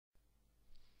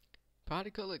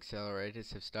Particle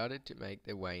accelerators have started to make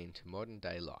their way into modern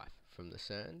day life, from the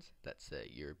CERNs, that's the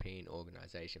European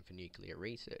Organisation for Nuclear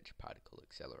Research particle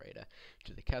accelerator,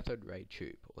 to the cathode ray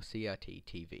tube, or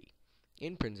CRT-TV.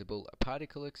 In principle, a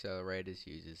particle accelerator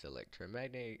uses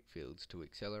electromagnetic fields to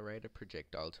accelerate a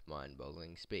projectile to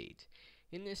mind-boggling speeds.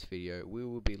 In this video, we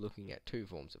will be looking at two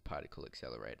forms of particle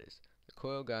accelerators, the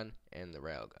coil gun and the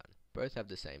railgun. Both have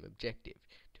the same objective,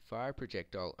 to fire a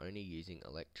projectile only using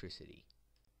electricity.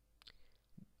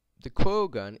 The coil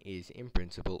gun is, in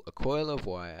principle, a coil of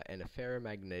wire and a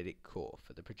ferromagnetic core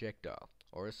for the projectile,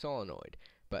 or a solenoid,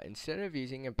 but instead of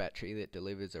using a battery that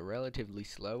delivers a relatively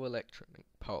slow electronic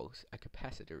pulse, a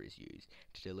capacitor is used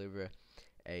to deliver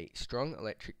a strong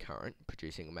electric current,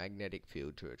 producing a magnetic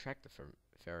field to attract the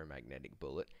ferromagnetic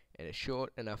bullet, and a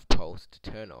short enough pulse to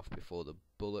turn off before the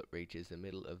bullet reaches the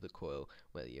middle of the coil,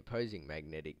 where the opposing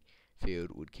magnetic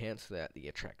field would cancel out the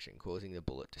attraction, causing the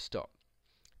bullet to stop.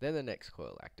 Then the next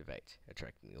coil activates,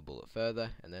 attracting the bullet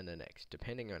further, and then the next,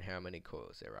 depending on how many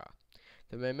coils there are.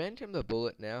 The momentum the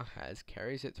bullet now has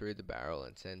carries it through the barrel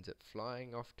and sends it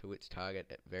flying off to its target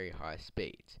at very high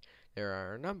speeds. There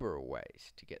are a number of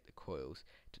ways to get the coils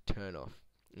to turn off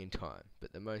in time,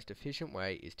 but the most efficient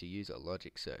way is to use a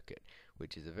logic circuit,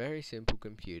 which is a very simple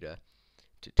computer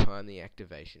to time the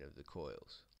activation of the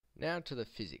coils. Now to the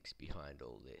physics behind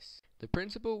all this. The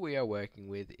principle we are working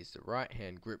with is the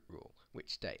right-hand grip rule, which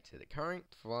states that a current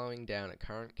flowing down a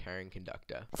current-carrying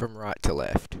conductor from right to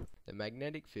left, the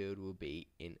magnetic field will be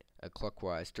in a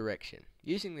clockwise direction.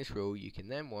 Using this rule, you can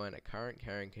then wind a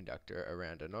current-carrying conductor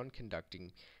around a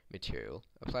non-conducting material,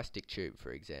 a plastic tube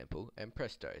for example, and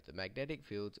presto, the magnetic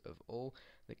fields of all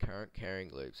the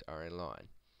current-carrying loops are in line.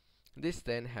 This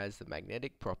then has the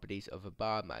magnetic properties of a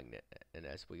bar magnet, and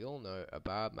as we all know, a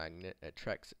bar magnet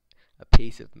attracts a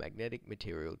piece of magnetic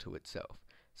material to itself.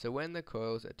 So when the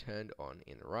coils are turned on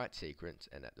in the right sequence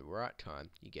and at the right time,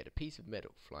 you get a piece of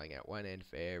metal flying out one end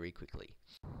very quickly.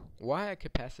 Why a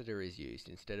capacitor is used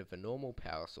instead of a normal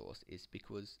power source is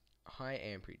because high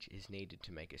amperage is needed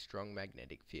to make a strong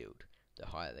magnetic field. The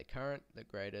higher the current, the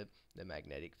greater the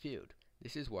magnetic field.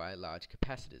 This is why large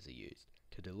capacitors are used,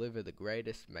 to deliver the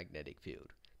greatest magnetic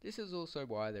field. This is also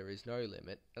why there is no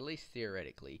limit, at least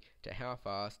theoretically, to how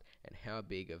fast and how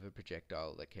big of a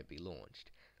projectile that can be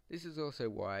launched. This is also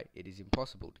why it is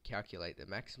impossible to calculate the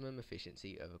maximum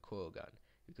efficiency of a coil gun,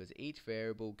 because each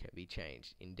variable can be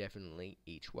changed indefinitely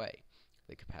each way.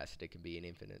 The capacitor can be an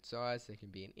infinite size, there can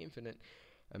be an infinite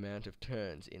amount of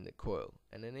turns in the coil,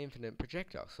 and an infinite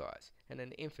projectile size, and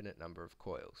an infinite number of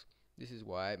coils. This is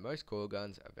why most coil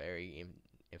guns are very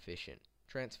inefficient,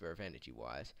 transfer of energy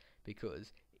wise,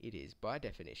 because it is by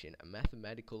definition a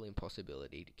mathematical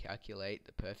impossibility to calculate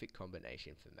the perfect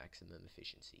combination for maximum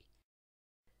efficiency.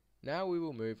 Now we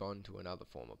will move on to another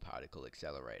form of particle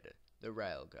accelerator, the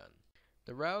railgun.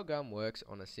 The railgun works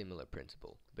on a similar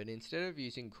principle, but instead of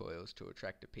using coils to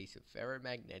attract a piece of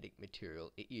ferromagnetic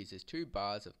material, it uses two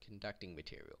bars of conducting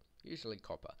material, usually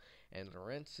copper, and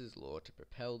Lorenz's law to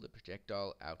propel the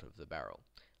projectile out of the barrel.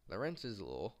 Lorenz's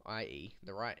law, i.e.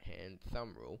 the right-hand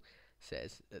thumb rule,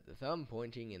 says that the thumb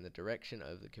pointing in the direction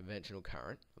of the conventional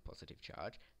current, a positive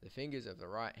charge, the fingers of the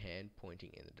right hand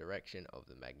pointing in the direction of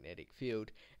the magnetic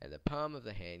field, and the palm of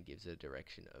the hand gives the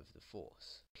direction of the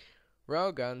force.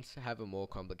 Railguns have a more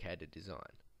complicated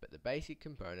design, but the basic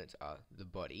components are the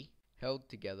body, held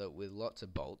together with lots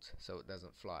of bolts so it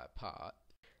doesn't fly apart.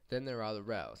 Then there are the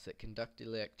rails that conduct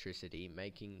electricity,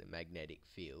 making the magnetic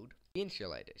field, the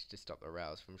insulators to stop the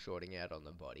rails from shorting out on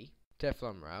the body,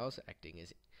 Teflon rails acting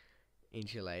as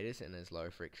insulators and as low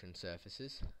friction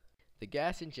surfaces. The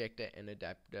gas injector and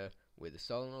adapter with a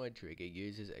solenoid trigger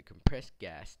uses a compressed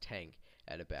gas tank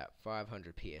at about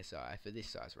 500 psi for this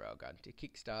size railgun to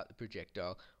kickstart the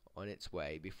projectile on its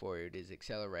way before it is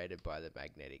accelerated by the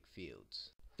magnetic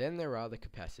fields. Then there are the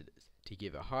capacitors, to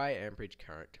give a high amperage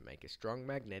current to make a strong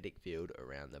magnetic field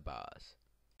around the bars.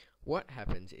 What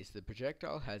happens is the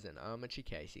projectile has an armature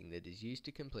casing that is used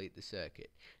to complete the circuit.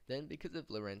 Then, because of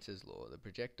Lorenz's law, the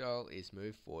projectile is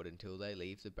moved forward until they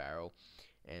leave the barrel,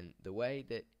 and the way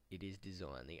that it is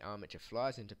designed, the armature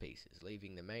flies into pieces,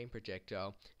 leaving the main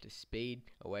projectile to speed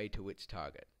away to its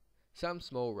target. Some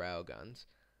small railguns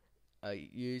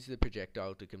use the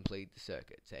projectile to complete the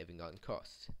circuit, saving on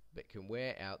costs, but can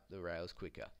wear out the rails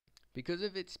quicker. Because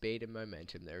of its speed and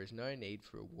momentum, there is no need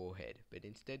for a warhead, but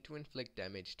instead to inflict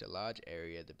damage to a large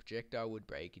area, the projectile would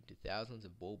break into thousands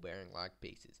of ball-bearing-like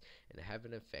pieces and have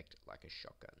an effect like a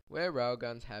shotgun. Where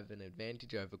railguns have an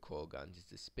advantage over coil guns is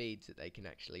the speeds that they can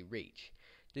actually reach.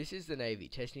 This is the Navy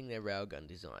testing their railgun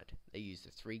design. They used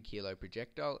a 3 kilo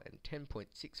projectile and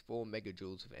 10.64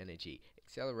 megajoules of energy,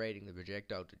 accelerating the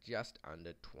projectile to just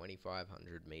under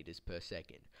 2,500 meters per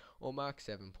second, or Mach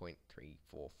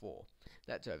 7.344.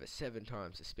 That's over 7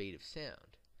 times the speed of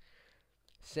sound.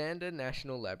 Sander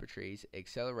National Laboratories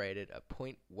accelerated a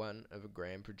 0.1 of a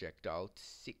gram projectile to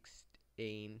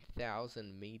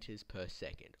 16,000 meters per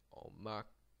second, or Mach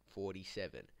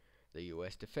 47. The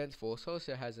US Defense Force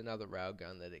also has another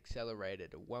railgun that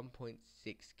accelerated a 1.6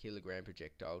 kilogram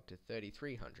projectile to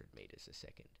 3,300 meters a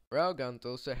second. Railguns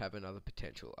also have another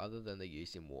potential other than their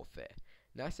use in warfare.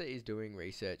 NASA is doing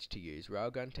research to use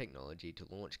railgun technology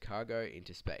to launch cargo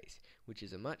into space, which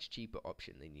is a much cheaper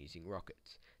option than using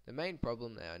rockets. The main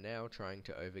problem they are now trying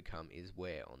to overcome is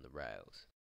wear on the rails.